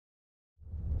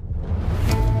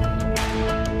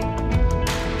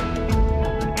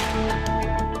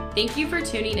Thank you for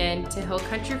tuning in to Hill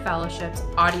Country Fellowship's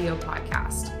audio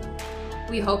podcast.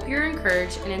 We hope you're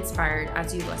encouraged and inspired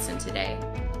as you listen today.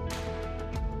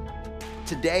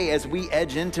 Today, as we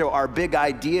edge into our big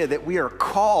idea that we are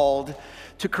called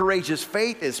to courageous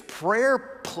faith, is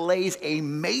prayer plays a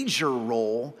major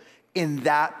role in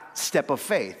that step of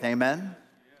faith. Amen?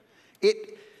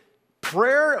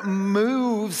 Prayer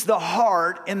moves the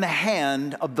heart in the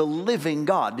hand of the living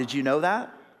God. Did you know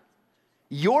that?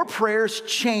 Your prayers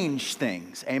change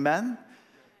things. Amen?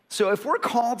 So if we're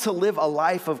called to live a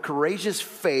life of courageous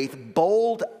faith,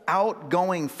 bold,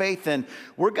 outgoing faith, then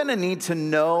we're going to need to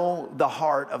know the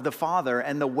heart of the Father.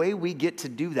 And the way we get to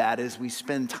do that is we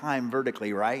spend time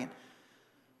vertically, right?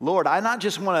 Lord, I not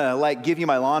just want to give you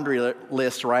my laundry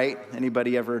list, right?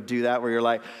 Anybody ever do that where you're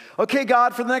like, okay,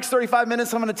 God, for the next 35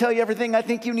 minutes, I'm going to tell you everything I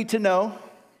think you need to know.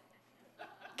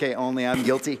 Okay, only I'm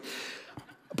guilty.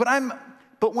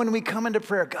 But when we come into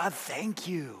prayer, God, thank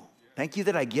you. Thank you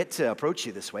that I get to approach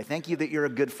you this way. Thank you that you're a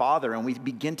good Father, and we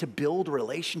begin to build a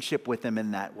relationship with him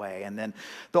in that way. And then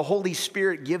the Holy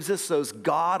Spirit gives us those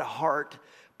God heart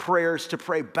prayers to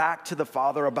pray back to the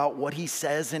Father about what he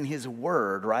says in his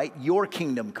word, right? Your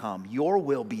kingdom come, your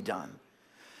will be done.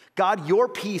 God, your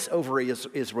peace over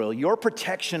Israel, your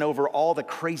protection over all the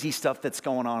crazy stuff that's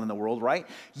going on in the world, right?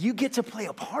 You get to play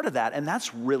a part of that, and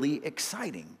that's really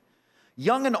exciting.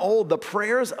 Young and old, the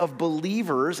prayers of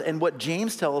believers, and what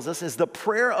James tells us is the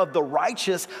prayer of the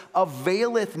righteous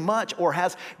availeth much, or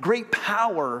has great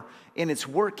power in its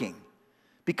working.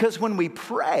 Because when we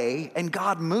pray and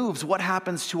God moves, what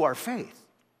happens to our faith?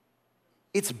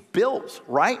 It's built,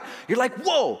 right? You're like,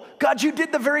 whoa, God, you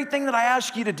did the very thing that I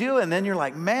asked you to do. And then you're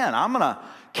like, man, I'm going to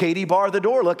Katie bar the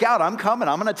door. Look out, I'm coming.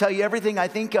 I'm going to tell you everything I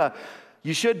think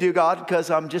you should do, God,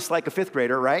 because I'm just like a fifth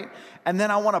grader, right? And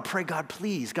then I want to pray, God,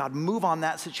 please, God, move on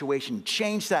that situation.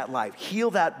 Change that life.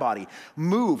 Heal that body.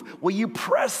 Move. Will you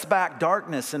press back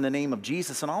darkness in the name of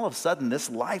Jesus? And all of a sudden, this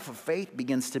life of faith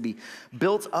begins to be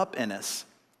built up in us.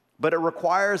 But it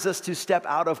requires us to step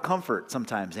out of comfort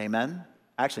sometimes, amen?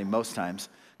 Actually, most times.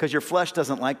 Because your flesh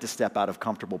doesn't like to step out of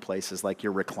comfortable places like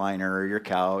your recliner or your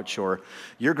couch or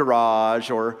your garage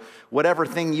or whatever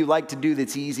thing you like to do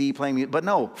that's easy, playing music. But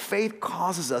no, faith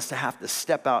causes us to have to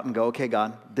step out and go, okay,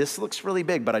 God, this looks really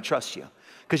big, but I trust you.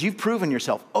 Because you've proven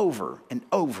yourself over and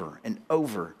over and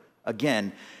over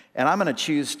again, and I'm going to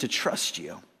choose to trust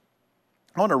you.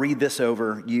 I want to read this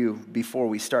over you before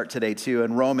we start today too.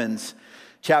 In Romans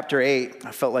chapter 8,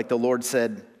 I felt like the Lord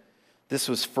said this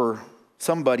was for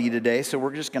somebody today, so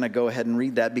we're just going to go ahead and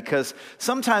read that, because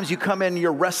sometimes you come in,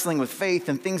 you're wrestling with faith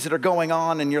and things that are going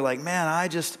on, and you're like, man,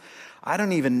 I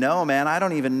don't even know, man. I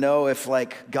don't even know if,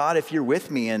 God, if you're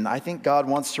with me. And I think God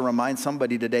wants to remind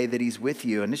somebody today that he's with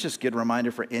you, and it's just a good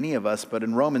reminder for any of us. But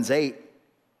in Romans 8,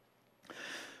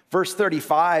 verse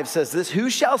 35 says this: who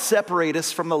shall separate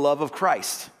us from the love of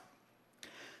Christ?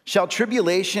 Shall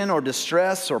tribulation or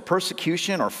distress or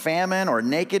persecution or famine or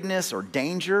nakedness or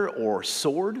danger or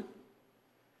sword?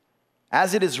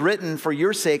 As it is written, for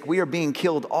your sake we are being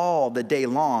killed all the day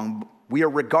long. We are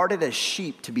regarded as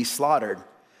sheep to be slaughtered.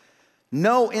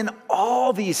 No, in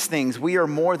all these things we are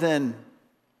more than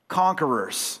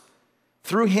conquerors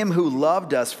through him who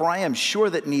loved us. For I am sure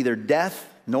that neither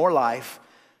death nor life,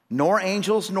 nor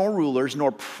angels nor rulers,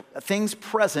 nor things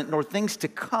present, nor things to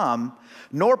come,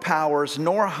 nor powers,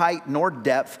 nor height, nor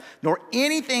depth, nor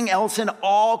anything else in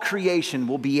all creation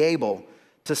will be able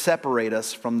to separate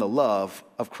us from the love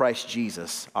of Christ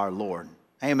Jesus our Lord.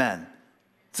 Amen.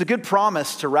 It's a good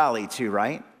promise to rally to,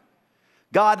 right?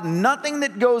 God, nothing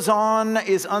that goes on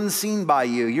is unseen by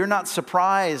you. You're not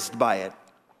surprised by it.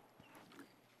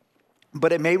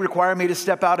 But it may require me to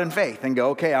step out in faith and go,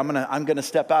 okay, I'm gonna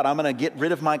step out. I'm gonna get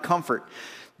rid of my comfort.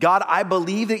 God, I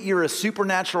believe that you're a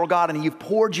supernatural God, and you've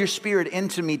poured your Spirit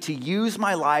into me to use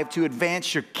my life to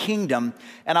advance your kingdom,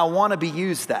 and I want to be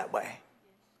used that way.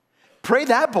 Pray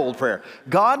that bold prayer.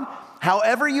 God,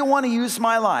 however you want to use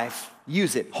my life,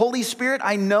 use it. Holy Spirit,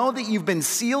 I know that you've been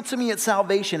sealed to me at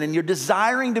salvation, and you're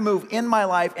desiring to move in my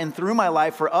life and through my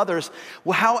life for others.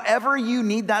 Well, however you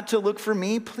need that to look for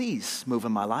me, please move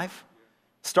in my life.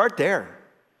 Start there,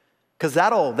 because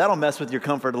that'll mess with your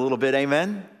comfort a little bit,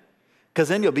 amen? Because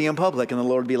then you'll be in public, and the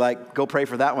Lord will be like, go pray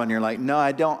for that one. And you're like, no,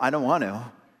 I don't want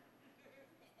to.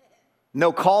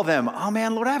 No, call them. Oh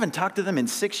man, Lord, I haven't talked to them in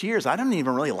 6 years. I don't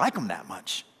even really like them that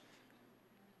much.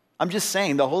 I'm just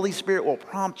saying the Holy Spirit will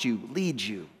prompt you, lead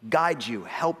you, guide you,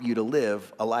 help you to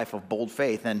live a life of bold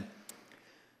faith. And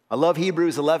I love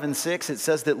Hebrews 11:6. It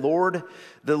says that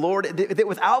that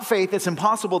without faith it's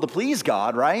impossible to please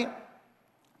God, right?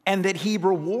 And that he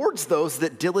rewards those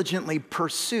that diligently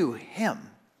pursue him.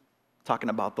 Talking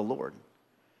about the Lord.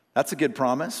 That's a good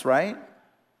promise, right?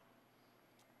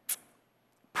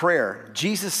 Prayer.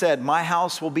 Jesus said, my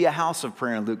house will be a house of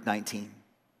prayer in Luke 19.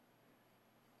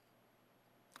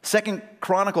 2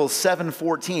 Chronicles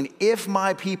 7:14, if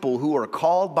my people who are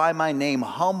called by my name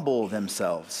humble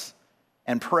themselves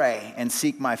and pray and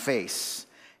seek my face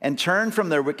and turn from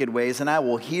their wicked ways, and I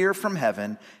will hear from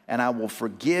heaven and I will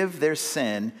forgive their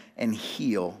sin and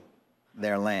heal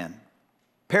their land.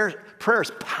 Prayer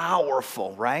is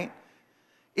powerful, right?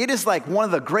 It is like one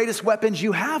of the greatest weapons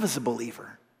you have as a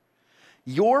believer.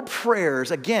 Your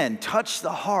prayers, again, touch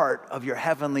the heart of your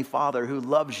heavenly Father who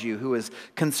loves you, who is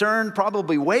concerned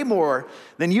probably way more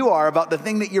than you are about the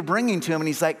thing that you're bringing to him. And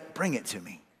he's like, bring it to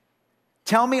me.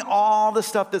 Tell me all the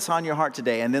stuff that's on your heart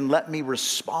today, and then let me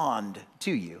respond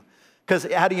to you.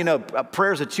 Because how do you know?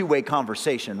 Prayer is a two-way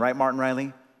conversation, right, Martin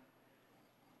Riley?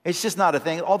 It's just not a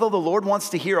thing. Although the Lord wants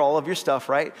to hear all of your stuff,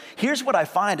 right? Here's what I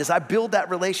find as I build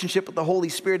that relationship with the Holy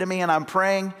Spirit in me and I'm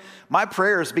praying, my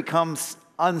prayers become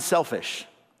unselfish,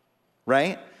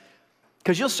 right?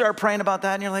 Because you'll start praying about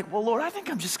that and you're like, well, Lord, I think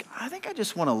I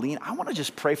just want to lean. I want to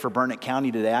just pray for Burnett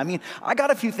County today. I mean, I got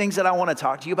a few things that I want to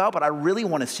talk to you about, but I really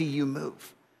want to see you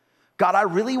move. God, I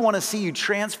really want to see you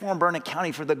transform Burnett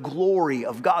County for the glory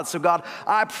of God. So God,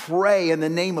 I pray in the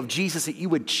name of Jesus that you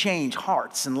would change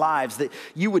hearts and lives, that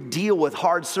you would deal with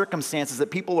hard circumstances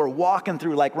that people are walking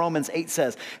through, like Romans 8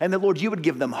 says, and that, Lord, you would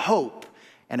give them hope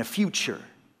and a future,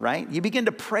 right? You begin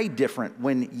to pray different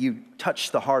when you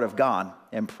touch the heart of God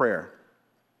in prayer.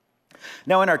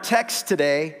 Now, in our text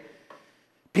today,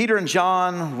 Peter and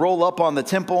John roll up on the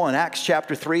temple in Acts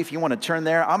chapter 3. If you want to turn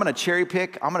there, I'm going to cherry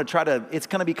pick. It's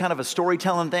going to be kind of a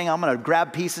storytelling thing. I'm going to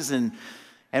grab pieces and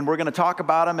we're going to talk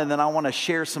about them. And then I want to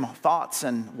share some thoughts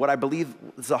and what I believe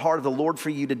is the heart of the Lord for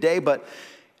you today. But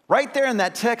right there in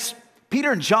that text,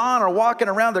 Peter and John are walking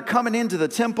around. They're coming into the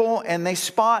temple and they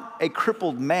spot a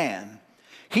crippled man.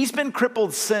 He's been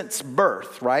crippled since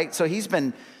birth, right? So he's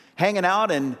been hanging out,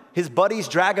 and his buddies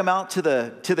drag him out to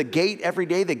the gate every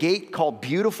day, the gate called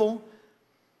Beautiful.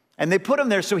 And they put him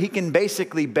there so he can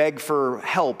basically beg for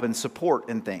help and support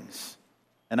and things.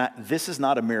 And this is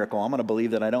not a miracle. I'm going to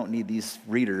believe that I don't need these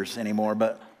readers anymore,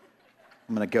 but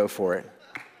I'm going to go for it.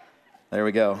 There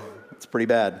we go. It's pretty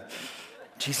bad.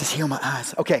 Jesus, heal my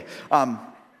eyes. Okay.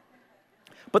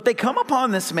 But they come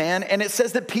upon this man, and it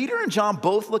says that Peter and John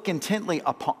both look intently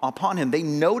upon him. They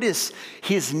notice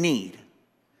his need.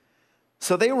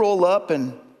 So they roll up,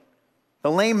 and the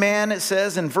lame man, it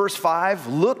says in verse 5,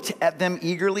 looked at them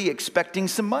eagerly, expecting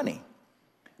some money.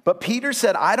 But Peter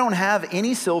said, I don't have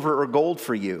any silver or gold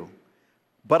for you,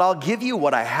 but I'll give you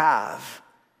what I have.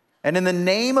 And in the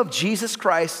name of Jesus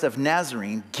Christ of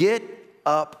Nazarene, get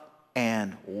up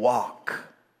and walk.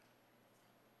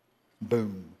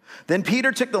 Boom. Then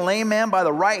Peter took the lame man by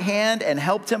the right hand and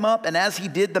helped him up. And as he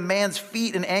did, the man's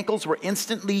feet and ankles were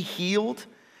instantly healed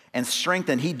and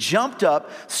strengthened. He jumped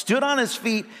up, stood on his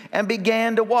feet, and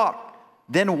began to walk.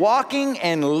 Then walking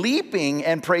and leaping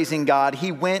and praising God,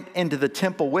 he went into the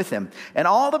temple with him. And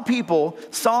all the people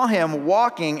saw him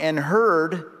walking and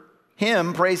heard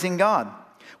him praising God.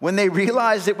 When they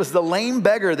realized it was the lame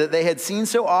beggar that they had seen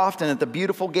so often at the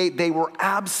Beautiful gate, they were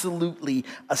absolutely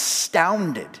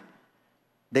astounded.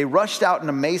 They rushed out in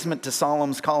amazement to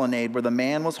Solomon's colonnade, where the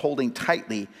man was holding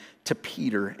tightly to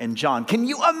Peter and John. Can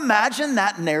you imagine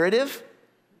that narrative?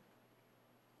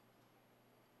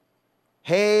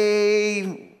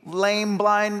 Hey, lame,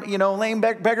 blind, lame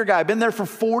beggar guy, been there for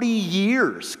 40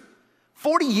 years.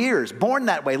 40 years, born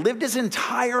that way, lived his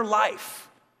entire life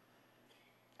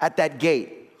at that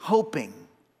gate, hoping,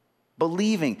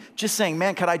 believing, just saying,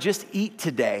 man, could I just eat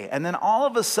today? And then all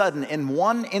of a sudden, in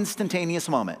one instantaneous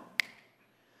moment,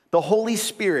 the Holy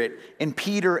Spirit in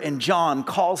Peter and John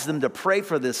calls them to pray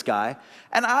for this guy.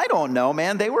 And I don't know,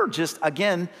 man, they were just,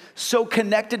 again, so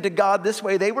connected to God this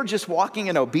way. They were just walking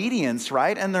in obedience,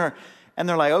 right? And they're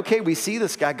like, okay, we see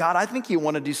this guy. God, I think you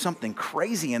want to do something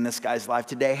crazy in this guy's life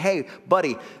today. Hey,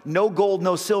 buddy, no gold,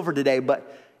 no silver today,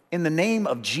 but in the name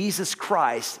of Jesus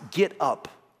Christ, get up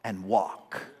and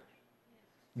walk.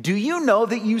 Do you know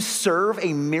that you serve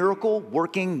a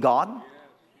miracle-working God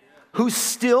who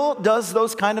still does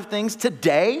those kind of things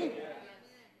today?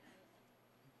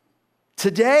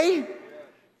 Today,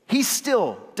 he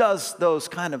still does those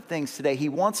kind of things today. He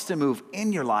wants to move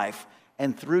in your life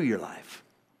and through your life.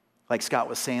 Like Scott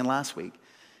was saying last week,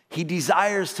 he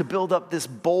desires to build up this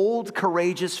bold,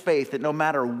 courageous faith that no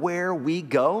matter where we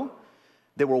go,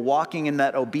 that we're walking in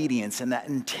that obedience and that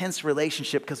intense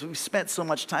relationship because we've spent so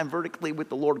much time vertically with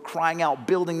the Lord, crying out,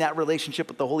 building that relationship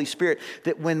with the Holy Spirit,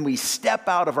 that when we step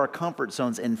out of our comfort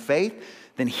zones in faith,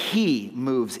 then he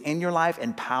moves in your life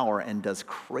in power and does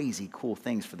crazy cool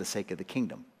things for the sake of the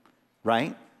kingdom,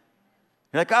 right?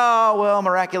 You're like, oh, well,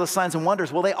 miraculous signs and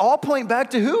wonders. Well, they all point back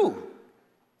to who?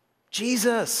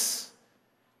 Jesus.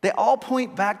 They all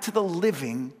point back to the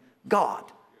living God.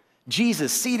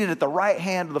 Jesus seated at the right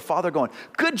hand of the Father going,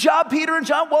 good job, Peter and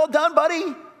John, well done,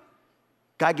 buddy.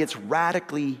 God gets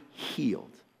radically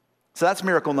healed. So that's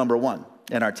miracle number one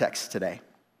in our text today.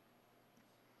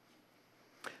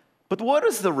 But what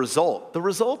is the result? The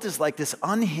result is like this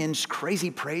unhinged, crazy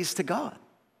praise to God,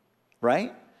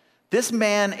 right? This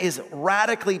man is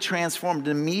radically transformed.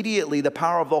 Immediately, the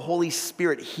power of the Holy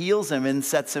Spirit heals him and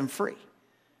sets him free.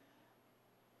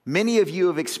 Many of you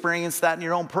have experienced that in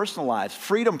your own personal lives.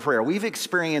 Freedom prayer. We've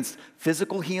experienced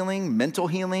physical healing, mental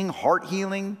healing, heart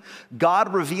healing,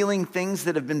 God revealing things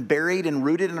that have been buried and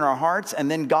rooted in our hearts,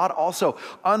 and then God also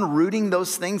unrooting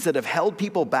those things that have held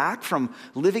people back from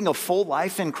living a full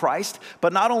life in Christ.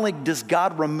 But not only does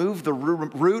God remove the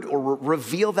root or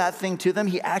reveal that thing to them,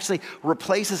 he actually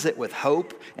replaces it with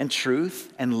hope and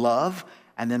truth and love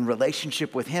and then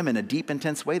relationship with him in a deep,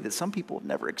 intense way that some people have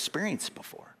never experienced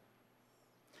before.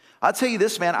 I'll tell you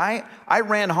this, man, I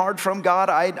ran hard from God.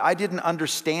 I didn't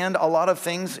understand a lot of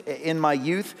things in my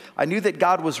youth. I knew that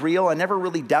God was real. I never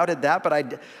really doubted that,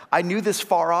 but I knew this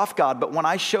far off God. But when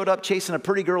I showed up chasing a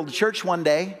pretty girl to church one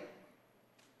day,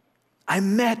 I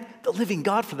met the living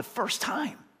God for the first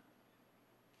time.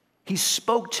 He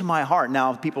spoke to my heart.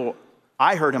 Now,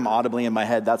 I heard him audibly in my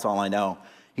head. That's all I know.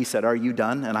 He said, are you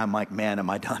done? And I'm like, man, am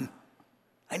I done?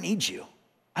 I need you.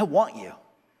 I want you.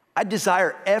 I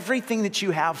desire everything that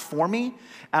you have for me,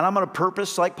 and I'm going to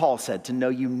purpose, like Paul said, to know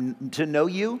you and to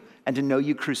know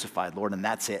you crucified, Lord, and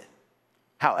that's it.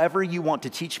 However you want to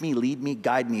teach me, lead me,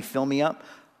 guide me, fill me up,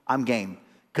 I'm game.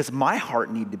 Because my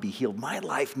heart needed to be healed. My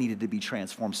life needed to be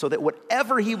transformed so that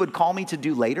whatever he would call me to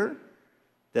do later,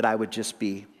 that I would just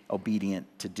be obedient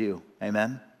to do.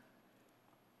 Amen?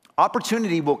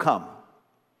 Opportunity will come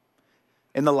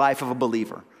in the life of a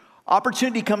believer.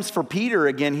 Opportunity comes for Peter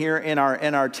again here in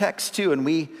our text too, and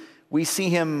we see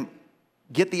him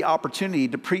get the opportunity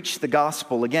to preach the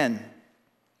gospel again.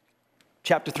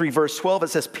 Chapter 3, verse 12, it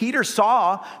says, Peter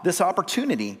saw this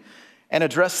opportunity and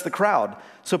addressed the crowd.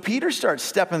 So Peter starts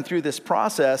stepping through this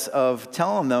process of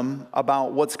telling them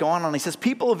about what's going on. He says,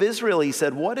 people of Israel, he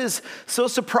said, what is so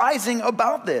surprising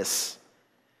about this?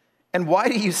 And why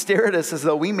do you stare at us as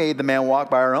though we made the man walk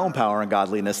by our own power and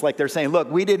godliness? Like they're saying,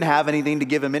 look, we didn't have anything to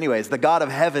give him anyways. The God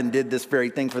of heaven did this very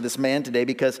thing for this man today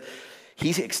because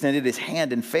he extended his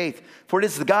hand in faith. For it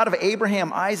is the God of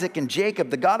Abraham, Isaac, and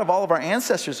Jacob, the God of all of our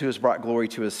ancestors who has brought glory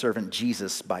to his servant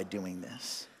Jesus by doing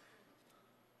this.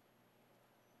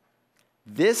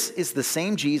 This is the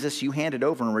same Jesus you handed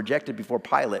over and rejected before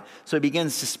Pilate. So he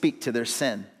begins to speak to their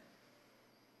sin.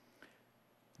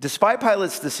 Despite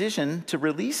Pilate's decision to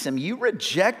release him, you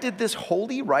rejected this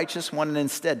holy, righteous one and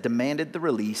instead demanded the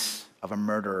release of a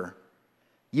murderer.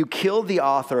 You killed the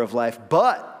author of life,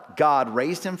 but God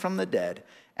raised him from the dead,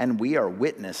 and we are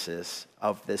witnesses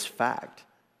of this fact.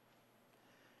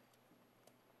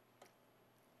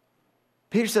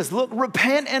 Peter says, look,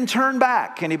 repent and turn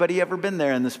back. Anybody ever been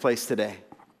there in this place today?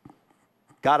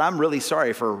 God, I'm really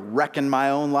sorry for wrecking my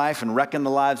own life and wrecking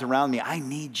the lives around me. I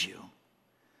need you.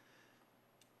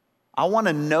 I want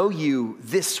to know you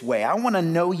this way. I want to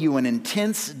know you in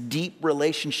intense, deep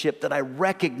relationship that I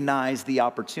recognize the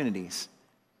opportunities.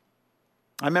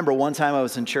 I remember one time I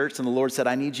was in church and the Lord said,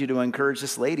 I need you to encourage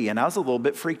this lady. And I was a little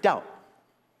bit freaked out,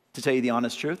 to tell you the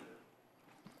honest truth.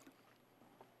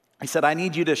 He said, I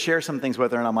need you to share some things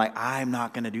with her. And I'm like, I'm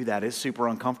not going to do that. It's super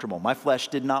uncomfortable. My flesh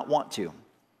did not want to.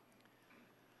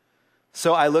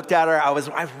 So I looked at her, I was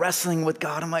wrestling with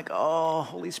God. I'm like, oh,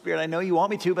 Holy Spirit, I know you want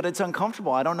me to, but it's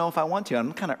uncomfortable. I don't know if I want to.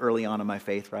 I'm kind of early on in my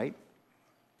faith, right?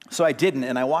 So I didn't,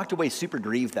 and I walked away super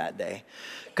grieved that day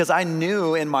because I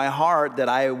knew in my heart that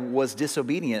I was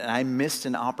disobedient and I missed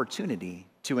an opportunity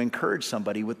to encourage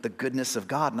somebody with the goodness of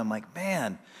God. And I'm like,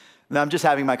 man, and I'm just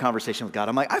having my conversation with God.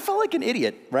 I'm like, I felt like an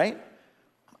idiot, right?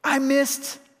 I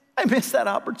missed that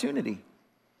opportunity.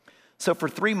 So for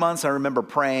 3 months, I remember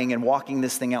praying and walking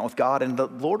this thing out with God, and the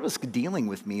Lord was dealing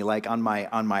with me like on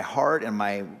my heart and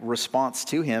my response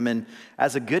to him. And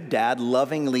as a good dad,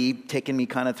 lovingly taking me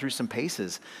kind of through some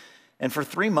paces. And for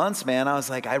 3 months, man, I was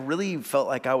like, I really felt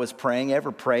like I was praying.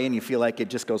 Ever pray and you feel like it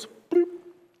just goes bloop,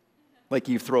 like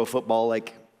you throw a football and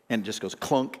it just goes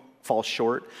clunk, fall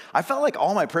short. I felt like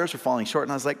all my prayers were falling short,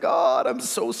 and I was like, God, I'm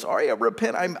so sorry. I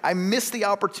repent. I missed the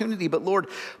opportunity, but Lord,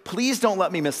 please don't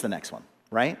let me miss the next one,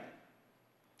 right?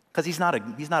 Because he's not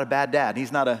a bad dad.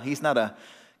 He's not a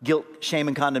guilt, shame,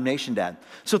 and condemnation dad.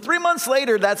 So 3 months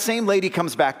later, that same lady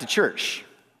comes back to church.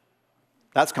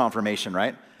 That's confirmation,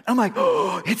 right? I'm like,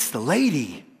 oh, it's the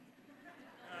lady.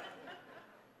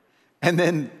 And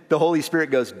then the Holy Spirit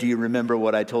goes, do you remember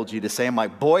what I told you to say? I'm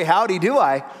like, boy, howdy do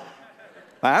I.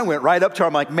 I went right up to her.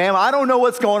 I'm like, ma'am, I don't know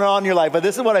what's going on in your life, but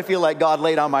this is what I feel like God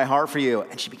laid on my heart for you.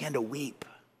 And she began to weep.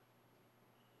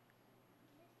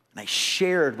 And I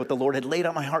shared what the Lord had laid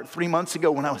on my heart 3 months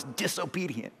ago when I was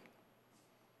disobedient.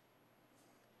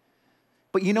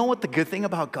 But you know what the good thing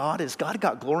about God is? God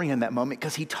got glory in that moment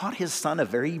because he taught his son a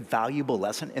very valuable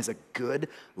lesson as a good,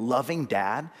 loving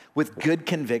dad with good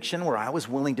conviction, where I was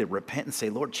willing to repent and say,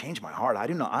 Lord, change my heart. I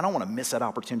don't want to miss that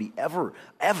opportunity ever,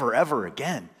 ever, ever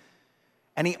again.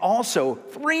 And he also,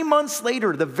 3 months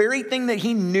later, the very thing that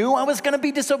he knew I was going to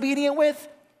be disobedient with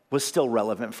was still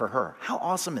relevant for her. How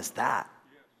awesome is that?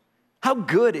 How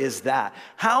good is that?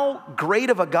 How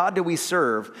great of a God do we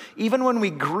serve, even when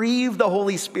we grieve the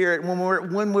Holy Spirit,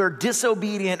 when we're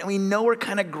disobedient and we know we're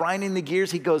kind of grinding the gears,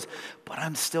 he goes, but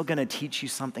I'm still going to teach you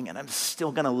something, and I'm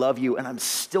still going to love you, and I'm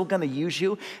still going to use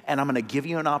you, and I'm going to give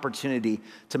you an opportunity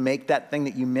to make that thing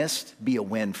that you missed be a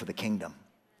win for the kingdom.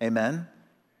 Amen?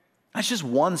 That's just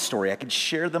one story. I could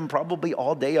share them probably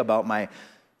all day about my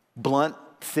blunt,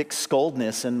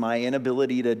 thick-skulledness and my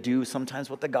inability to do sometimes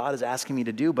what the God is asking me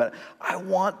to do, but I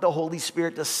want the Holy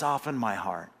Spirit to soften my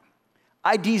heart.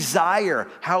 I desire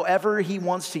however he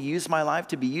wants to use my life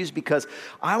to be used, because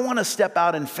I want to step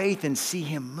out in faith and see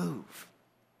him move.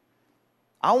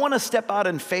 I want to step out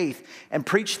in faith and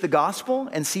preach the gospel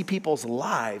and see people's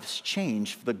lives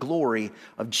change for the glory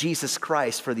of Jesus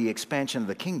Christ, for the expansion of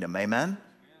the kingdom. Amen?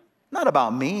 Not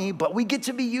about me, but we get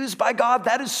to be used by God.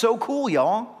 That is so cool,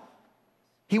 y'all.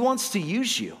 He wants to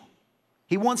use you.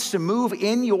 He wants to move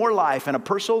in your life in a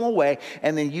personal way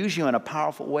and then use you in a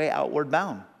powerful way outward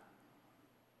bound.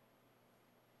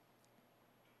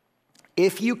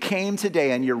 If you came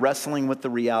today and you're wrestling with the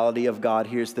reality of God,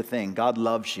 here's the thing. God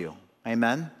loves you.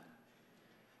 Amen?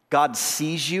 God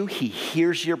sees you, he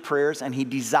hears your prayers, and he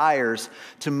desires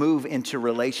to move into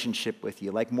relationship with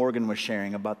you, like Morgan was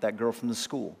sharing about that girl from the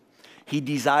school. He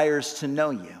desires to know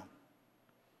you.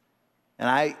 And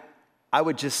I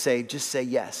would just say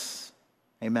yes.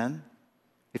 Amen?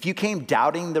 If you came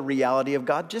doubting the reality of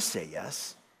God, just say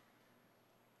yes.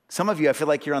 Some of you, I feel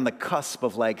like you're on the cusp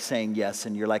of like saying yes,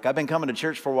 and you're like, I've been coming to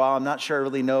church for a while. I'm not sure I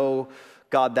really know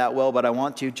God that well, but I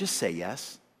want to. Just say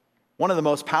yes. One of the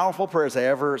most powerful prayers I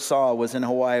ever saw was in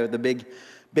Hawaii with the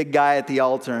big guy at the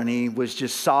altar, and he was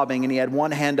just sobbing, and he had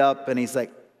one hand up, and he's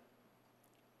like,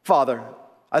 Father.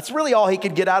 That's really all he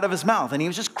could get out of his mouth, and he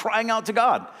was just crying out to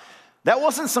God. That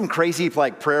wasn't some crazy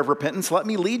like prayer of repentance. Let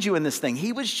me lead you in this thing.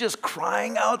 He was just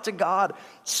crying out to God,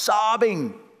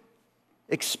 sobbing,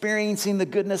 experiencing the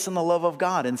goodness and the love of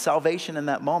God and salvation in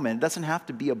that moment. It doesn't have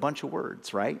to be a bunch of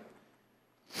words, right?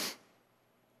 It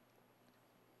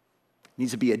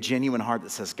needs to be a genuine heart that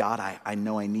says, God, I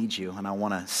know I need you, and I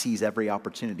want to seize every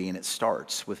opportunity, and it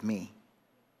starts with me.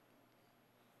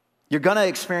 You're going to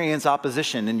experience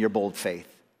opposition in your bold faith.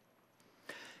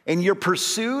 In your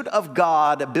pursuit of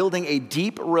God, building a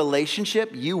deep relationship,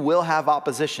 you will have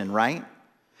opposition, right?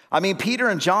 I mean, Peter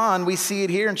and John, we see it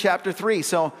here in chapter 3.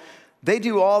 So they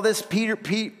do all this. Peter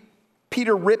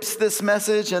rips this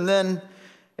message, and then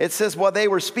it says while they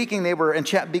were speaking, they were in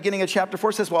beginning of chapter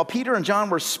 4, it says, while Peter and John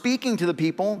were speaking to the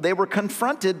people, they were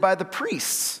confronted by the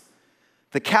priests,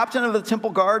 the captain of the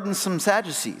temple guard, and some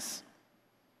Sadducees.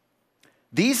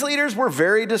 These leaders were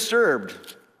very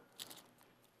disturbed.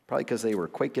 Probably because they were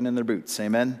quaking in their boots,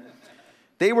 amen?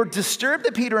 They were disturbed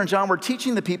that Peter and John were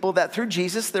teaching the people that through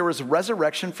Jesus there was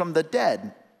resurrection from the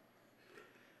dead.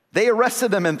 They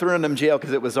arrested them and threw them in jail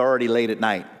because it was already late at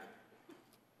night.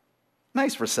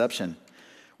 Nice reception.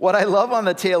 What I love on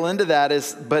the tail end of that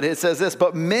is, but it says this,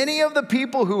 but many of the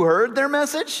people who heard their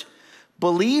message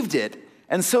believed it.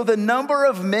 And so the number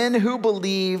of men who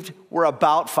believed were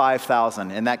about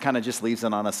 5,000. And that kind of just leaves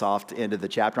it on a soft end of the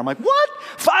chapter. I'm like, what?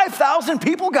 5,000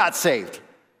 people got saved.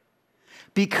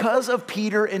 Because of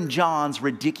Peter and John's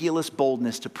ridiculous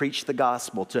boldness to preach the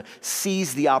gospel, to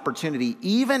seize the opportunity,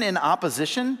 even in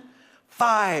opposition,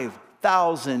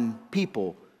 5,000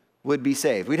 people would be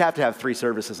saved. We'd have to have 3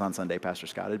 services on Sunday, Pastor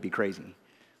Scott. It'd be crazy.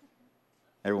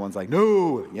 Everyone's like,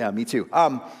 no. Yeah, me too.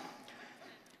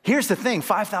 Here's the thing,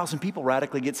 5,000 people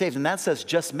radically get saved, and that says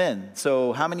just men.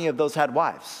 So how many of those had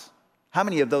wives? How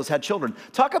many of those had children?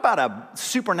 Talk about a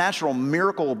supernatural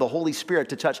miracle of the Holy Spirit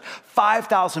to touch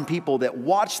 5,000 people that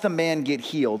watched the man get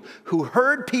healed, who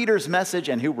heard Peter's message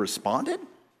and who responded.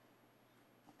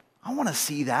 I want to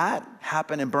see that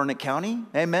happen in Burnett County.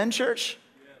 Amen, church?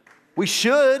 We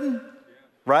should,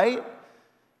 right?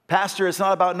 Pastor, it's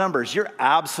not about numbers. You're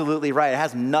absolutely right. It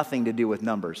has nothing to do with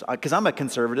numbers. Because I'm a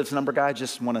conservative number guy. I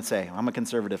just want to say, I'm a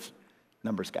conservative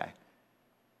numbers guy.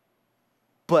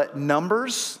 But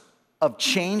numbers of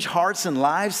change hearts and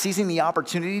lives, seizing the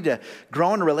opportunity to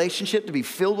grow in a relationship, to be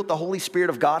filled with the Holy Spirit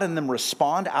of God and then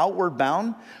respond outward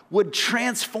bound, would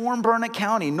transform Burnett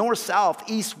County, north, south,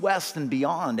 east, west, and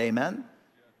beyond. Amen?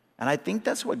 And I think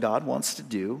that's what God wants to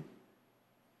do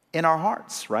in our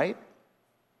hearts, right?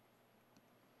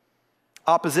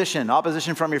 Opposition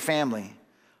from your family,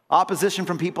 opposition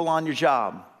from people on your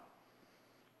job.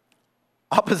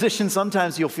 Opposition,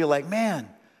 sometimes you'll feel like, man,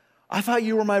 I thought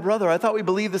you were my brother. I thought we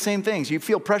believed the same things. You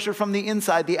feel pressure from the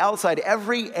inside, the outside,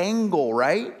 every angle,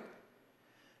 right?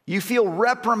 You feel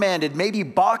reprimanded, maybe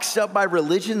boxed up by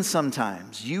religion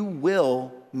sometimes. You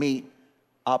will meet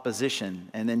opposition.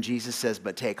 And then Jesus says,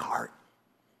 but take heart,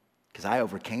 because I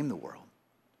overcame the world.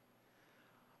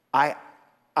 I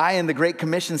in the Great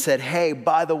Commission said, hey,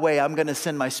 by the way, I'm going to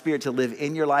send my Spirit to live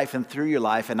in your life and through your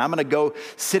life, and I'm going to go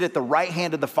sit at the right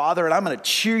hand of the Father, and I'm going to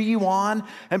cheer you on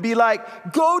and be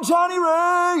like, go Johnny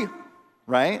Ray,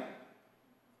 right?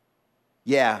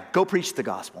 Yeah, go preach the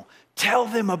gospel. Tell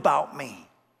them about me.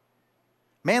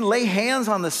 Man, lay hands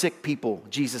on the sick people,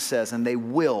 Jesus says, and they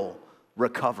will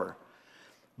recover.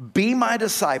 Be my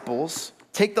disciples.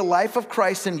 Take the life of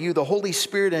Christ in you, the Holy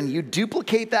Spirit in you,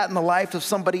 duplicate that in the life of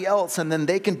somebody else, and then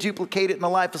they can duplicate it in the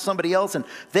life of somebody else, and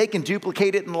they can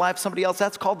duplicate it in the life of somebody else.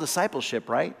 That's called discipleship,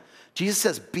 right? Jesus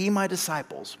says, be my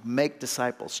disciples, make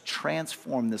disciples,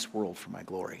 transform this world for my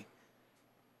glory.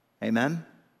 Amen?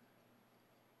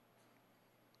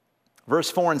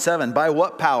 Verse 4 and 7, by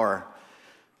what power?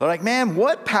 They're like, man,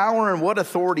 what power and what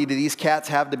authority do these cats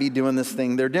have to be doing this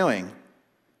thing they're doing,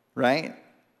 right?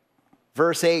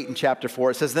 Verse 8 in chapter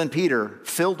 4, it says, then Peter,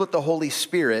 filled with the Holy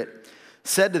Spirit,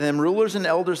 said to them, rulers and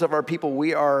elders of our people,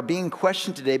 we are being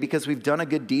questioned today because we've done a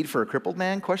good deed for a crippled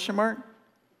man, ?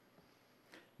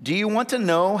 Do you want to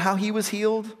know how he was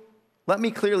healed? Let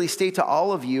me clearly state to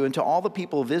all of you and to all the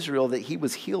people of Israel that he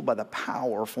was healed by the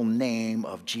powerful name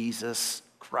of Jesus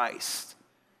Christ.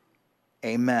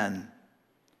 Amen.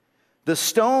 The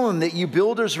stone that you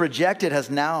builders rejected has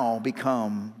now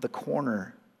become the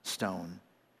cornerstone.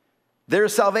 There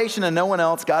is salvation in no one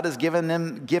else. God has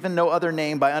given no other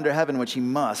name by under heaven which he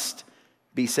must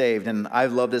be saved. And I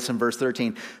love this in verse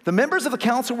 13. The members of the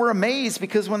council were amazed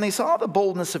because when they saw the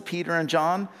boldness of Peter and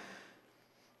John,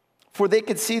 for they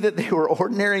could see that they were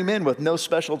ordinary men with no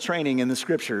special training in the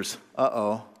scriptures.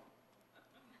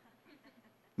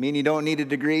 Mean you don't need a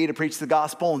degree to preach the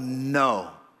gospel?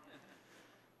 No.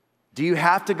 Do you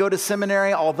have to go to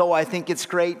seminary, although I think it's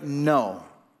great? No.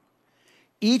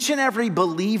 Each and every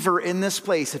believer in this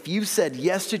place, if you've said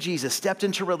yes to Jesus, stepped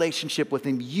into a relationship with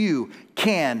him, you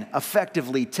can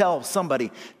effectively tell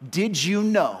somebody, did you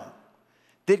know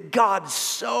that God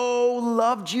so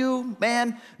loved you,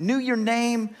 man, knew your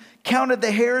name, counted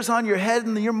the hairs on your head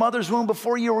in your mother's womb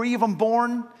before you were even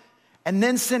born, and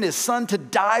then sent his son to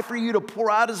die for you, to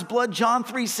pour out his blood? John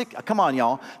 3:16, come on,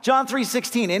 y'all. John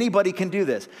 3:16, anybody can do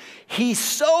this. He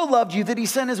so loved you that he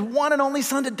sent his one and only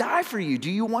son to die for you.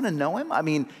 Do you want to know him? I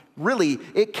mean, really,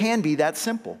 it can be that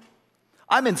simple.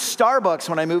 I'm in Starbucks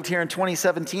when I moved here in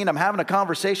 2017. I'm having a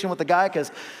conversation with the guy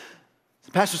because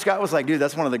Pastor Scott was like, dude,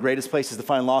 that's one of the greatest places to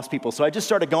find lost people. So I just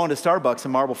started going to Starbucks in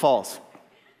Marble Falls.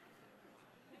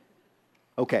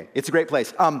 Okay, it's a great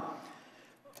place.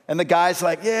 And the guy's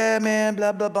like, yeah, man,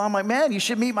 blah, blah, blah. I'm like, man, you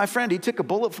should meet my friend. He took a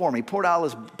bullet for me, poured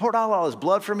out all his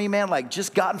blood for me, man, like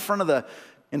just got in front of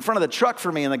the truck for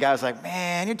me. And the guy's like,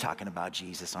 man, you're talking about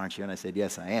Jesus, aren't you? And I said,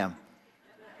 yes, I am.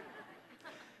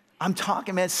 I'm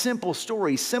talking, man, simple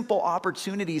stories, simple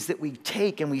opportunities that we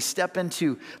take and we step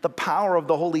into the power of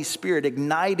the Holy Spirit,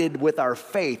 ignited with our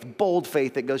faith, bold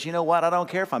faith that goes, you know what? I don't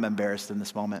care if I'm embarrassed in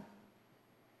this moment.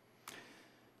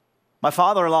 My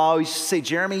father-in-law always used to say,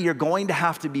 Jeremy, you're going to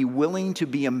have to be willing to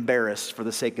be embarrassed for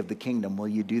the sake of the kingdom. Will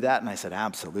you do that? And I said,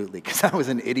 absolutely, because I was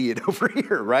an idiot over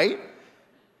here, right?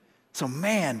 So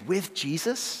man, with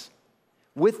Jesus,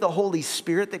 with the Holy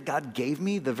Spirit that God gave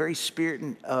me, the very Spirit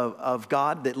of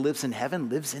God that lives in heaven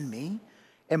lives in me,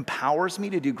 empowers me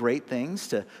to do great things,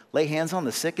 to lay hands on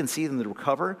the sick and see them to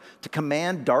recover, to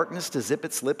command darkness to zip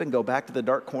its lip and go back to the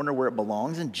dark corner where it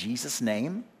belongs in Jesus'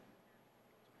 name.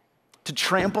 To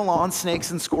trample on snakes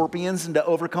and scorpions and to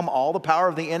overcome all the power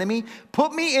of the enemy.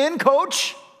 Put me in,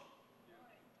 coach.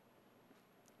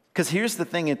 Because here's the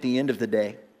thing at the end of the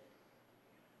day.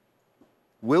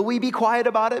 Will we be quiet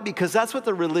about it? Because that's what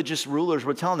the religious rulers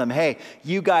were telling them. Hey,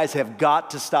 you guys have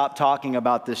got to stop talking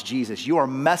about this Jesus. You are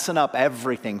messing up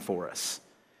everything for us.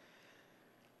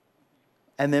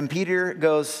 And then Peter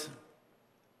goes,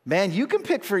 man, you can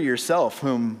pick for yourself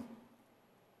whom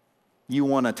you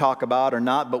want to talk about or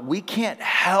not, but we can't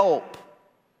help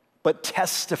but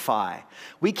testify.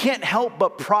 We can't help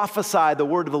but prophesy the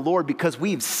word of the Lord because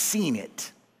we've seen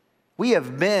it. We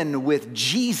have been with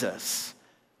Jesus.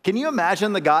 Can you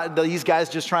imagine these guys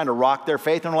just trying to rock their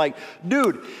faith? And they're like,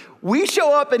 dude, we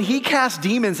show up and he casts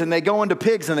demons and they go into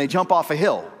pigs and they jump off a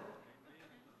hill.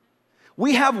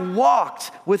 We have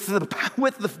walked with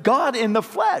the God in the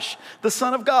flesh, the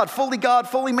Son of God,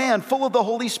 fully man, full of the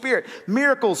Holy Spirit,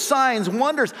 miracles, signs,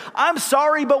 wonders. I'm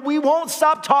sorry, but we won't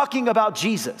stop talking about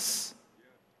Jesus.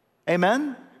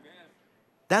 Amen?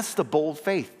 That's the bold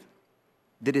faith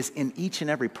that is in each and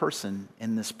every person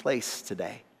in this place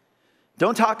today.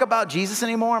 Don't talk about Jesus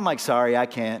anymore. I'm like, sorry, I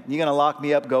can't. You're going to lock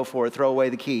me up, go for it, throw away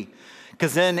the key.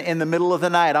 Because then in the middle of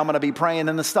the night, I'm going to be praying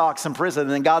in the stocks in prison,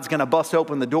 and then God's going to bust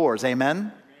open the doors.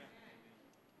 Amen?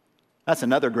 That's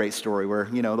another great story where,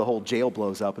 the whole jail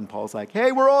blows up, and Paul's like,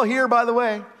 hey, we're all here, by the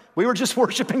way. We were just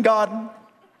worshiping God.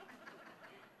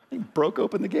 He broke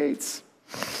open the gates.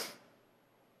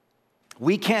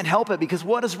 We can't help it because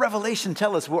what does Revelation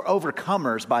tell us? We're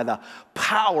overcomers by the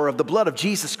power of the blood of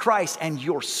Jesus Christ and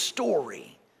your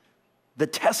story, the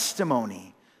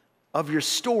testimony of your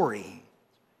story.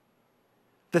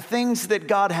 The things that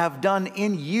God have done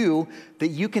in you that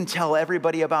you can tell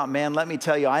everybody about. Man, let me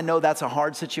tell you, I know that's a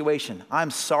hard situation.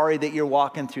 I'm sorry that you're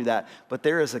walking through that. But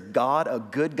there is a God, a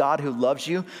good God who loves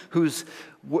you, whose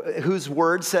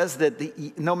word says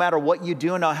that no matter what you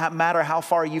do, no matter how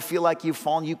far you feel like you've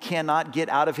fallen, you cannot get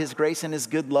out of his grace and his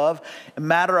good love.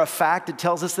 Matter of fact, it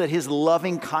tells us that his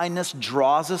loving kindness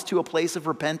draws us to a place of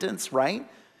repentance, right?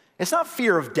 It's not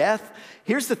fear of death.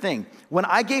 Here's the thing. When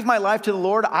I gave my life to the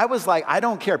Lord, I was like, I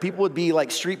don't care. People would be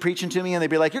like street preaching to me and they'd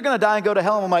be like, you're going to die and go to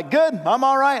hell. And I'm like, good, I'm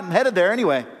all right. I'm headed there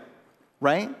anyway,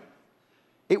 right?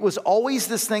 It was always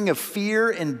this thing of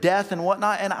fear and death and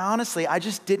whatnot. And honestly, I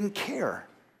just didn't care.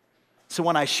 So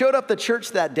when I showed up to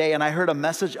church that day and I heard a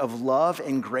message of love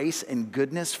and grace and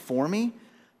goodness for me,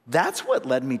 that's what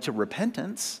led me to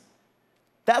repentance.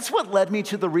 That's what led me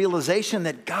to the realization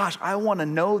that, gosh, I want to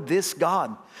know this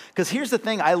God. Because here's the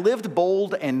thing, I lived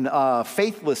bold and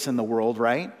faithless in the world,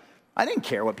 right? I didn't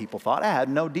care what people thought. I had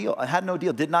no deal.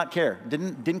 Did not care.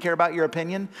 Didn't care about your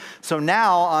opinion. So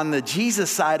now on the Jesus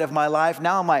side of my life,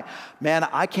 now I'm like, man,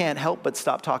 I can't help but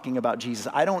stop talking about Jesus.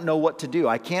 I don't know what to do.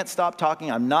 I can't stop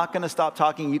talking. I'm not going to stop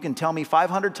talking. You can tell me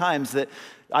 500 times that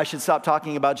I should stop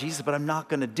talking about Jesus, but I'm not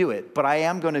going to do it. But I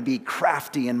am going to be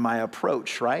crafty in my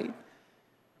approach, right?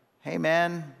 Hey,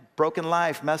 man, broken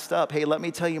life, messed up. Hey, let me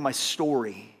tell you my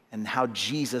story and how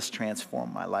Jesus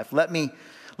transformed my life. Let me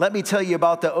tell you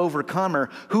about the overcomer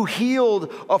who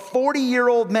healed a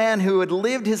 40-year-old man who had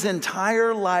lived his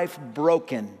entire life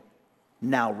broken,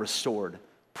 now restored,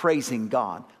 praising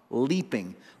God,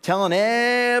 leaping, telling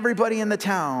everybody in the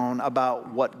town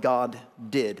about what God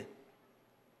did.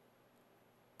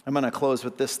 I'm going to close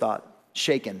with this thought,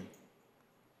 shaken.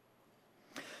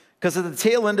 Because at the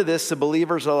tail end of this, the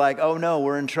believers are like, oh no,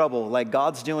 we're in trouble. Like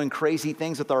God's doing crazy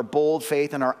things with our bold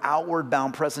faith and our outward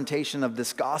bound presentation of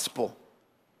this gospel.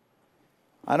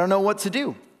 I don't know what to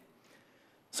do.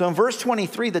 So in verse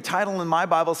 23, the title in my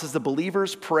Bible says, the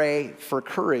believers pray for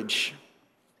courage.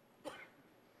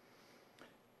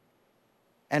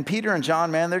 And Peter and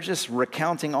John, man, they're just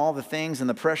recounting all the things and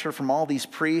the pressure from all these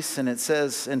priests. And it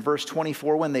says in verse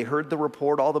 24, when they heard the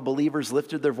report, all the believers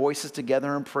lifted their voices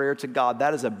together in prayer to God.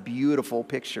 That is a beautiful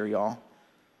picture, y'all.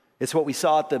 It's what we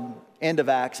saw at the end of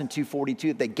Acts in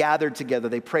 2:42. They gathered together,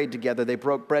 they prayed together, they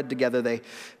broke bread together,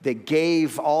 they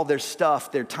gave all their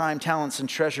stuff, their time, talents, and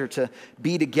treasure to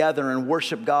be together and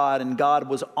worship God. And God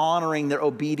was honoring their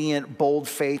obedient, bold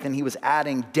faith, and he was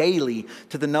adding daily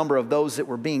to the number of those that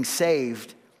were being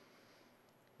saved.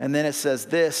 And then it says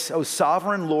this, O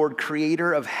sovereign Lord,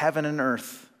 creator of heaven and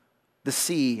earth, the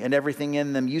sea and everything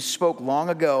in them, you spoke long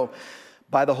ago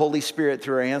by the Holy Spirit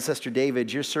through our ancestor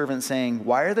David, your servant, saying,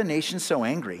 why are the nations so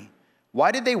angry?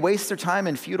 Why did they waste their time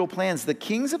in futile plans? The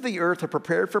kings of the earth are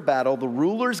prepared for battle. The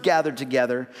rulers gathered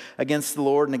together against the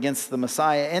Lord and against the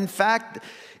Messiah. In fact,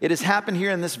 it has happened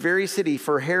here in this very city,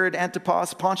 for Herod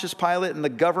Antipas, Pontius Pilate, and the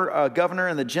governor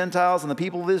and the Gentiles and the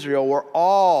people of Israel were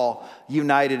all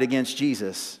united against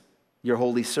Jesus, your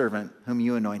holy servant, whom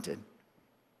you anointed.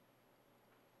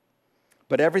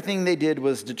 But everything they did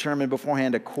was determined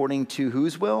beforehand according to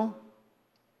whose will?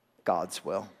 God's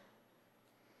will.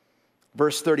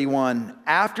 Verse 31,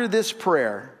 after this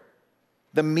prayer,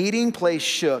 the meeting place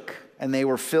shook, and they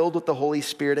were filled with the Holy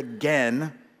Spirit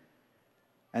again.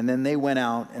 And then they went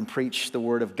out and preached the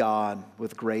word of God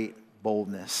with great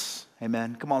boldness.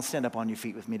 Amen. Come on, stand up on your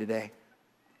feet with me today.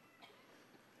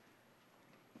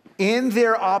 In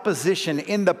their opposition,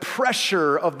 in the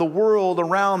pressure of the world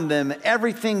around them,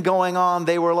 everything going on,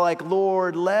 they were like,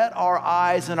 Lord, let our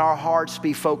eyes and our hearts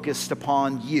be focused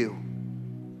upon you.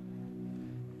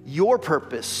 Your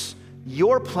purpose,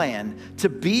 your plan to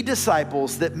be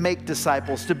disciples that make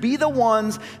disciples, to be the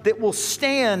ones that will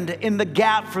stand in the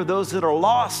gap for those that are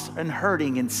lost and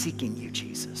hurting and seeking you,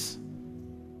 Jesus.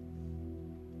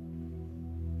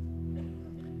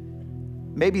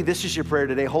 Maybe this is your prayer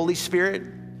today. Holy Spirit,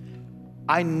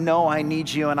 I know I need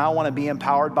you and I want to be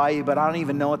empowered by you, but I don't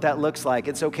even know what that looks like.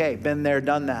 It's okay. Been there,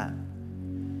 done that.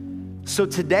 So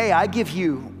today I give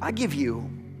you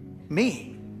me.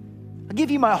 I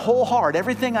give you my whole heart,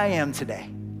 everything I am today.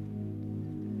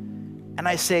 And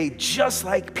I say, just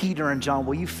like Peter and John,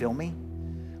 will you fill me?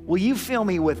 Will you fill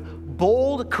me with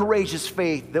bold, courageous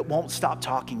faith that won't stop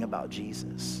talking about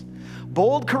Jesus?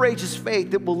 Bold, courageous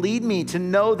faith that will lead me to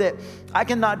know that I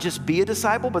can not just be a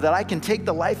disciple, but that I can take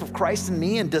the life of Christ in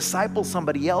me and disciple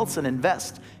somebody else and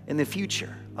invest in the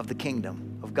future of the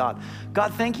kingdom of God.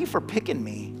 God, thank you for picking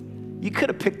me. You could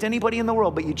have picked anybody in the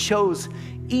world, but you chose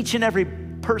each and every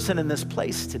person in this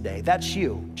place today. That's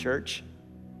you, church.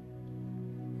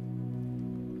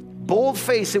 Bold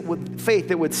faith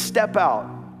that would step out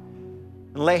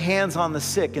and lay hands on the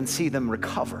sick and see them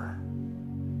recover.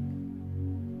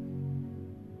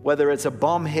 Whether it's a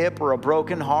bum hip or a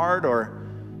broken heart or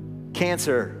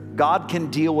cancer, God can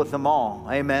deal with them all.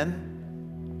 Amen.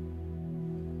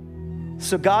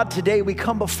 So God, today we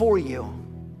come before you.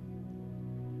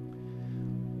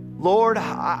 Lord,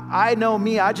 I know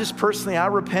me, I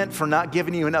repent for not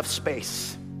giving you enough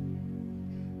space.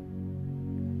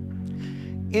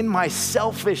 In my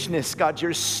selfishness, God,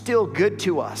 you're still good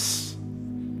to us.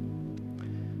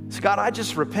 So God, I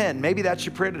just repent. Maybe that's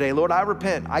your prayer today. Lord, I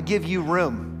repent. I give you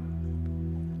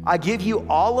room. I give you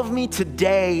all of me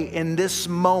today in this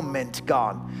moment,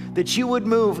 God, that you would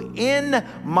move in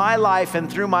my life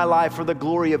and through my life for the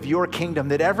glory of your kingdom,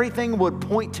 that everything would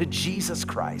point to Jesus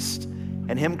Christ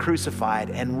and him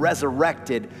crucified and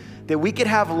resurrected, that we could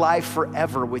have life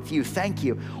forever with you. Thank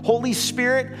you. Holy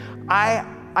Spirit,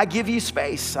 I give you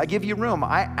space. I give you room.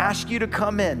 I ask you to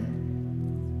come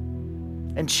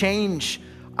in and change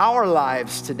our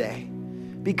lives today.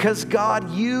 Because God,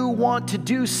 you want to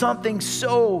do something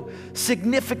so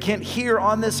significant here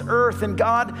on this earth. And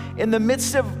God, in the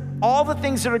midst of all the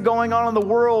things that are going on in the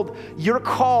world, your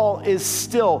call is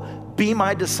still, be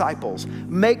my disciples,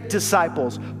 make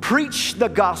disciples, preach the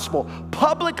gospel,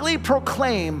 publicly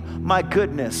proclaim my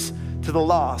goodness to the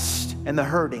lost and the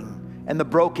hurting and the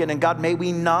broken. And God, may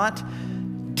we not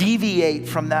deviate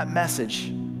from that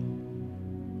message.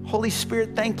 Holy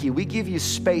Spirit, thank you. We give you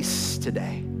space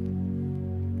today.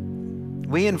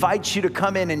 We invite you to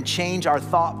come in and change our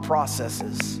thought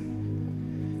processes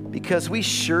because we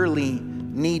surely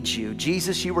need you.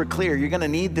 Jesus, you were clear. You're going to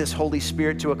need this Holy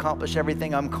Spirit to accomplish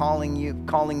everything I'm calling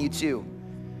you to.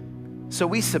 So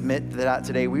we submit to that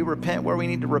today. We repent where we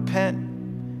need to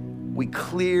repent. We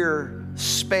clear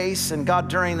space. And God,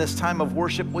 during this time of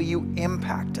worship, will you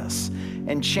impact us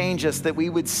and change us that we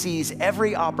would seize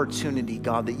every opportunity,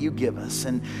 God, that you give us,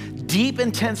 and deep,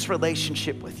 intense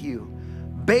relationship with you,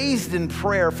 bathed in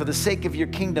prayer for the sake of your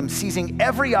kingdom, seizing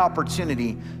every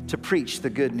opportunity to preach the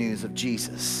good news of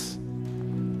Jesus.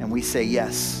 And we say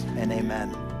yes and amen.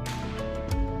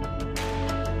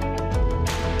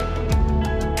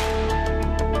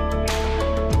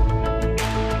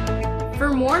 For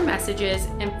more messages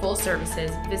and full services,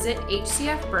 visit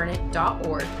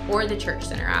hcfburnett.org or the Church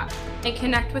Center app and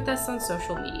connect with us on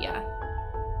social media.